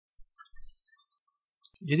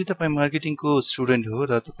यदि तपाईं मार्केटिङको स्टुडेन्ट हो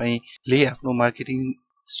र तपाईंले आफ्नो मार्केटिङ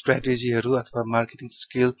स्ट्र्याटेजीहरू अथवा मार्केटिङ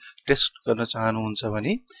स्किल टेस्ट गर्न चाहनुहुन्छ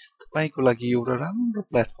भने तपाईंको लागि एउटा राम्रो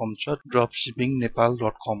प्लेटफर्म छ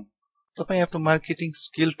dropshippingnepal.com। तपाईं आफ्नो मार्केटिङ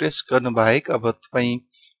स्किल टेस्ट गर्न बाहेक अब तपाईं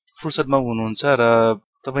फुर्सदमा हुनुहुन्छ र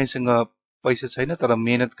तपाईंसँग पैसा छैन तर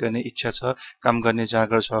मेहनत गर्ने इच्छा छ, काम गर्ने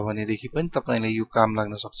जाँगर छ भनेदेखि पनि तपाईंलाई यो काम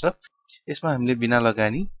लाग्न सक्छ। यसमा हामीले बिना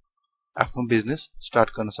लगानी आफ्नो बिजनेस स्टार्ट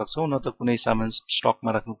गर्न सक्छौं। न त कुनै सामान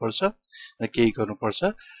स्टकमा राख्नुपर्छ न केही गर्नुपर्छ।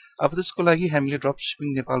 अब त्यसको लागि हामीले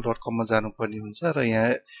dropshippingnepal.com मा जानुपर्ने हुन्छ र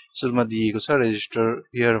यहाँ सुरुमा दिएको छ रेजिस्टर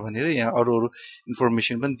हियर भनेर यहाँ अरु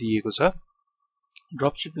इन्फर्मेसन पनि दिएको छ।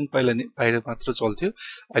 ड्रपशिपिङ पहिला बाहिर मात्र चल्थ्यो,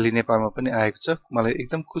 अहिले नेपालमा पनि आएको छ। मलाई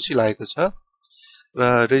एकदम खुसी लागेको छ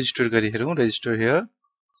र रेजिस्टर गरी हेरौं। रेजिस्टर हियर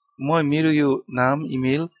मेरो यो नाम,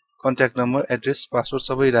 email, contact number, address, password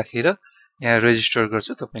सबै राखेर यहाँ रेजिस्टर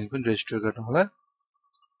गर्छु। तपाईले पनि रेजिस्टर गर्नु होला।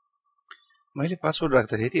 मैले पासवर्ड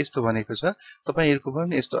राख्दाखेरि यस्तो भनेको छ। तपाईहरुको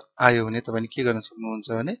पनि यस्तो आयो भने तपाईले के गर्न सक्नुहुन्छ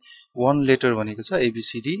भने 1 लेटर भनेको छ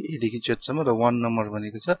ABCD A देखि Z सम्म र 1 नम्बर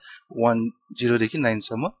भनेको छ 10 देखि 9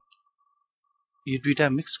 सम्म। यो दुईटा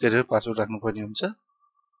मिक्स गरेर पासवर्ड राख्नुपर्ने हुन्छ।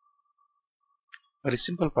 मैले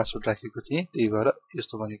सिम्पल पासवर्ड राखेको थिएँ, त्यही भएर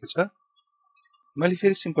यस्तो भनेको छ। मैले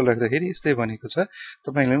फेरि सिम्पल राख्दाखेरि यस्तै भनेको छ।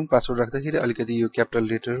 तपाईले पनि पासवर्ड राख्दाखेरि अलिकति यो क्यापिटल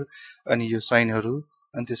लेटर अनि यो साइनहरु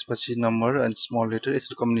अनि त्यसपछि नम्बर अनि स्मल लेटर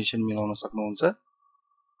यसरी कम्बिनेसन मिलाउन सक्नुहुन्छ।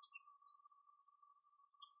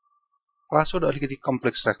 पासवर्ड अलिकति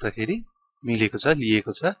कम्प्लेक्स राख्दाखेरि मिलेको छ,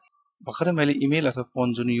 लिएको छ। भर्खरै मैले इमेल अथवा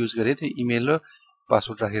फोन जुन युज गरे त्यो इमेल र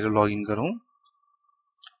पासवर्ड राखेर लगइन गरौँ।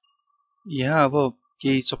 यहाँ अब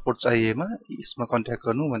केही सपोर्ट चाहिएमा यसमा कन्ट्याक्ट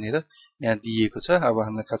गर्नु भनेर यहाँ दिएको छ। अब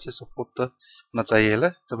हामीलाई खासै सपोर्ट त नचाहिएला,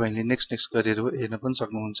 तपाईले नेक्स्ट गरेर हेर्न पनि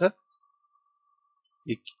सक्नुहुन्छ।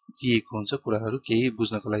 दिएको हुन्छ कुराहरु, केही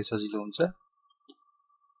बुझ्नको लागि सजिलो हुन्छ।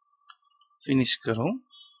 फिनिश गरौँ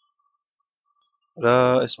र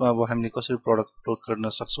यसमा अब हामीले कसरी प्रोडक्ट अपलोड गर्न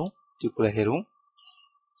सक्छौं त्यो कुरा हेरौं।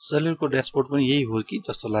 सेलरको ड्याशबोर्ड पनि यही हो कि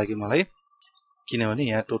जस्तो लाग्यो मलाई, किनभने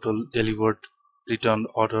यहाँ total delivered, return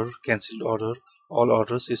order, cancelled order, all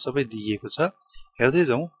orders यो सबै दिएको छ। हेर्दै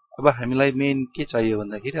जाउँ। अब हामीलाई मेन के चाहियो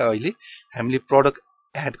भन्दाखेरि अहिले हामीले प्रोडक्ट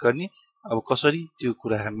एड गर्ने, अब कसरी त्यो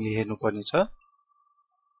कुरा हामीले हेर्नुपर्ने छ।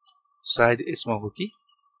 सायद यसमा हो कि।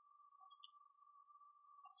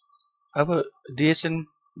 अब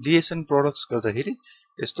डिएसएन प्रोडक्ट्स गर्दाखेरि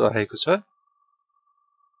यस्तो आएको छ।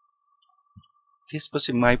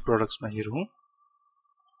 त्यसपछि माई प्रोडक्ट्समा हेरौँ।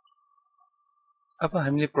 अब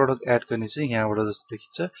हामीले प्रोडक्ट एड गर्ने चाहिँ यहाँबाट जस्तो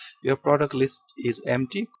देखिन्छ, यो product list is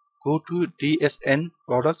empty, go to DSN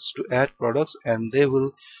products to add products and they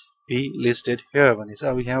will be listed here भनेछ।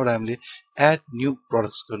 अब यहाँबाट हामीले एड न्यू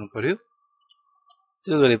प्रोडक्ट्स गर्नु पर्यो।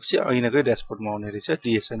 त्यो गरेपछि ऐनाकै ड्याशबोर्डमा आउने रहेछ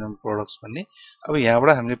DSN प्रोडक्ट्स भन्ने। अब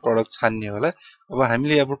यहाँबाट हामीले प्रोडक्ट छान्ने होला। अब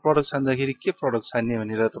हामीले अब प्रोडक्ट छान्दाखेरि के प्रोडक्ट छान्ने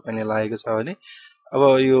भनेर तपाईलाई लागेको छ भने अब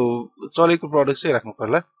यो चलेको प्रोडक्ट चाहिँ राख्नु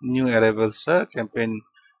पर्ला। न्यू अराइभल्स छ, क्याम्पेन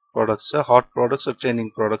प्रोडक्ट्स छ, हट प्रोडक्ट्स र ट्रेन्डिङ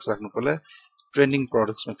प्रोडक्ट्स राख्नु पर्ला। ट्रेन्डिङ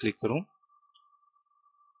प्रोडक्ट्समा क्लिक गरौँ।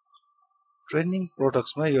 ट्रेन्डिङ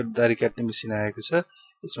प्रोडक्ट्समा यो दाह्री काट्ने मेसिन आएको छ,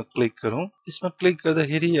 यसमा क्लिक गरौँ। यसमा क्लिक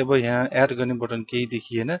गर्दाखेरि अब यहाँ एड गर्ने बटन केही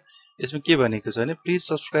देखिएन। यसमा के भनेको छ भने please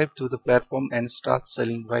subscribe to the platform and start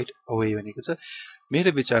selling right away भनेको छ।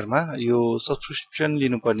 मेरो विचारमा यो सब्स्क्रिप्सन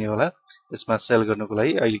लिनुपर्ने होला यसमा सेल गर्नको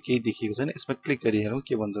लागि। अहिले केही देखिएको छैन, यसमा क्लिक गरी हेरौँ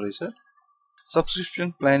के भन्दो रहेछ।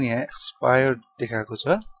 सब्स्क्रिप्सन प्लान यहाँ एक्सपायर देखाएको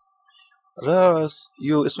छ र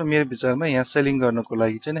यो यसमा मेरो विचारमा यहाँ सेलिङ गर्नको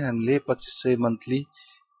लागि चाहिँ हामीले 2500 मन्थली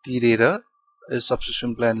तिरेर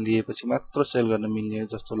सब्स्क्रिप्सन प्लान लिएपछि मात्र सेल गर्न मिल्ने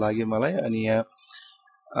जस्तो लाग्यो मलाई। अनि यहाँ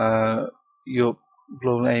यो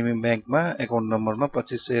ग्लोबल आइएमएम ब्याङ्कमा एकाउन्ट नम्बरमा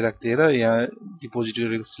 2500 राखिदिएर यहाँ डिपोजिट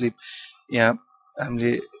गरेको स्लिप यहाँ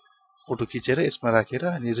हामीले फोटो खिचेर यसमा राखेर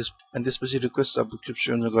अनि त्यसपछि रिक्वेस्ट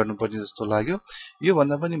सब्स्क्रिप्सन गर्नुपर्ने जस्तो लाग्यो। यो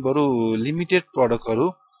भन्दा पनि बरु लिमिटेड प्रोडक्टहरु,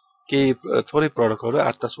 केही थोरै प्रोडक्टहरु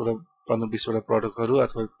 8-10 वटा 15-20 वटा प्रोडक्टहरु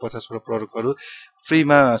अथवा 50 वटा प्रोडक्टहरु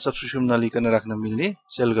फ्रीमा सब्स्क्रिप्सन नलिकन राख्न मिल्ने,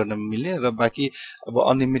 सेल गर्न मिल्ने र बाँकी अब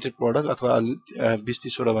अनलिमिटेड प्रोडक्ट अथवा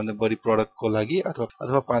 20-30 वटा भन्दा बढी प्रोडक्टको लागि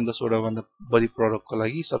अथवा 5-10 वटा भन्दा बढी प्रोडक्टको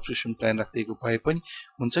लागि सब्स्क्रिप्सन प्लान राखिएको भए पनि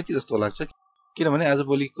हुन्छ कि जस्तो लाग्छ। किनभने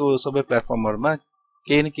आजभोलिको सबै प्लेटफर्महरुमा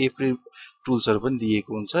केही न केही फ्री टुल्सहरु पनि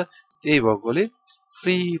दिएको हुन्छ। त्यही भएकोले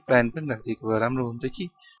फ्री प्लान पनि राखिएको भए राम्रो हुन्थ्यो कि।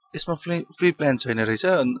 यसमा फ्री प्लान छैन रहेछ।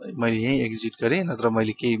 मैले यही एक्जिट गरे, नत्र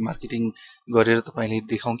मैले केही मार्केटिङ गरेर तपाईले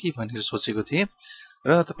देखाउँ कि भनेर सोचेको थिएँ।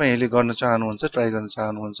 र तपाईहरुले गर्न चाहनुहुन्छ, ट्राई गर्न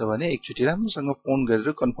चाहनुहुन्छ भने एकचोटी राम्रोसँग फोन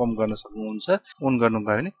गरेर कन्फर्म गर्न सक्नुहुन्छ। फोन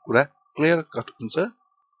गर्नुभयो भने कुरा क्लियर कट हुन्छ।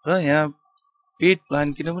 र यहाँ पेड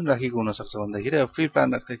प्लान किन पनि राखेको हुन सक्छ भन्दाखेरि अब फ्री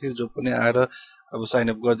प्लान राख्दाखेरि जो पनि आएर अब साइन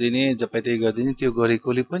अप गर्दिने, जपाइतै गर्दिने त्यो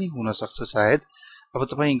गरेकोले पनि हुन सक्छ सायद। अब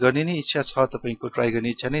तपाई गर्ने नै इच्छा छ, तपाईको ट्राई गर्ने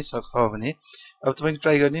इच्छा नै छ भने अब तपाईको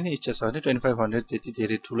ट्राई गर्ने नै इच्छा छ भने 2500 त्यति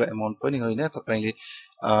धेरै ठुलो अमाउन्ट पनि होइन। तपाईले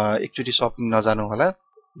एकचोटी शपिङ नजानु होला,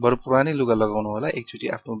 बरु पुरानै लुगा लगाउनु होला, एकचोटी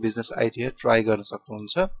आफ्नो बिजनेस आइडिया ट्राई गर्न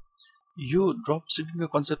सक्नुहुन्छ। यो ड्रप शिपिङको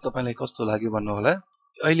कन्सेप्ट तपाईलाई कस्तो लाग्यो भन्नु होला।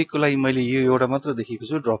 अहिलेको लागि मैले यो एउटा मात्र देखेको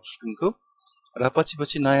छु ड्रप शिपिङको, र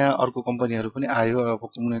पछि नयाँ अर्को कम्पनीहरु पनि आयो। अब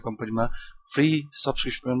कुनै कम्पनीमा फ्री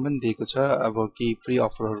सब्सक्रिप्सन पनि दिएको छ, अब केही फ्री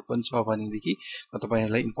अफरहरु पनि छ भनेदेखि म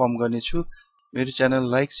तपाईहरुलाई इन्फर्म गर्नेछु। मेरो च्यानल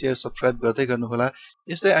लाइक शेयर सब्स्क्राइब गर्दै गर्नु होला।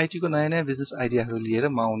 यस्तै आईटी को नयाँ बिजनेस आइडियाहरु लिएर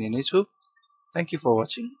म आउने नै छु। Thank you for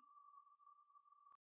watching.